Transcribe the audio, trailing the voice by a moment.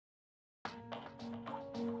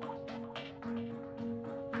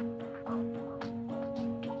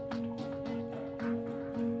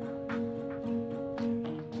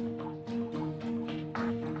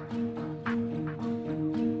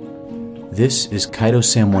This is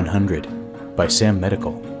ChitoSAM 100 by SAM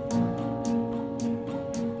Medical.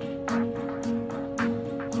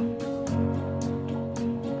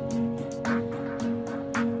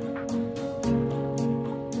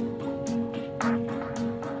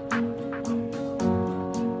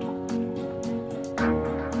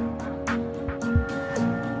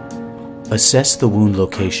 Assess the wound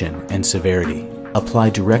location and severity. Apply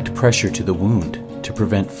direct pressure to the wound to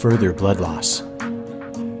prevent further blood loss.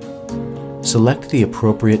 Select the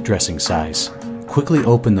appropriate dressing size. Quickly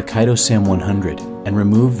open the ChitoSAM 100 and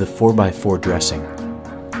remove the 4x4 dressing.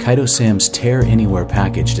 ChitoSAM's Tear Anywhere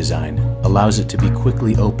package design allows it to be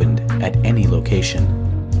quickly opened at any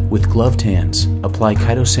location. With gloved hands, apply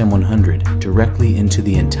ChitoSAM 100 directly into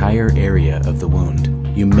the entire area of the wound.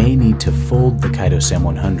 You may need to fold the ChitoSAM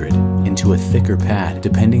 100 into a thicker pad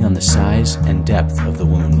depending on the size and depth of the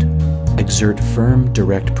wound. Exert firm,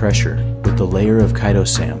 direct pressure with the layer of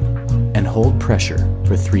ChitoSAM and hold pressure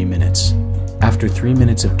for 3 minutes. After 3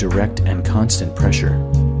 minutes of direct and constant pressure,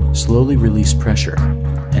 slowly release pressure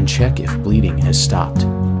and check if bleeding has stopped.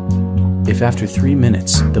 If after 3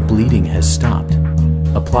 minutes the bleeding has stopped,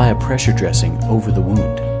 apply a pressure dressing over the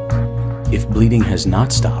wound. If bleeding has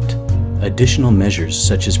not stopped, additional measures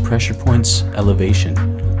such as pressure points, elevation,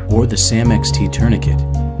 or the SAM-XT tourniquet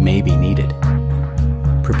may be needed.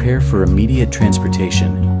 Prepare for immediate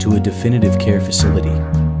transportation to a definitive care facility.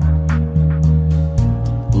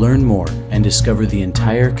 Learn more and discover the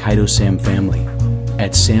entire ChitoSAM family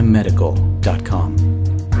at sammedical.com.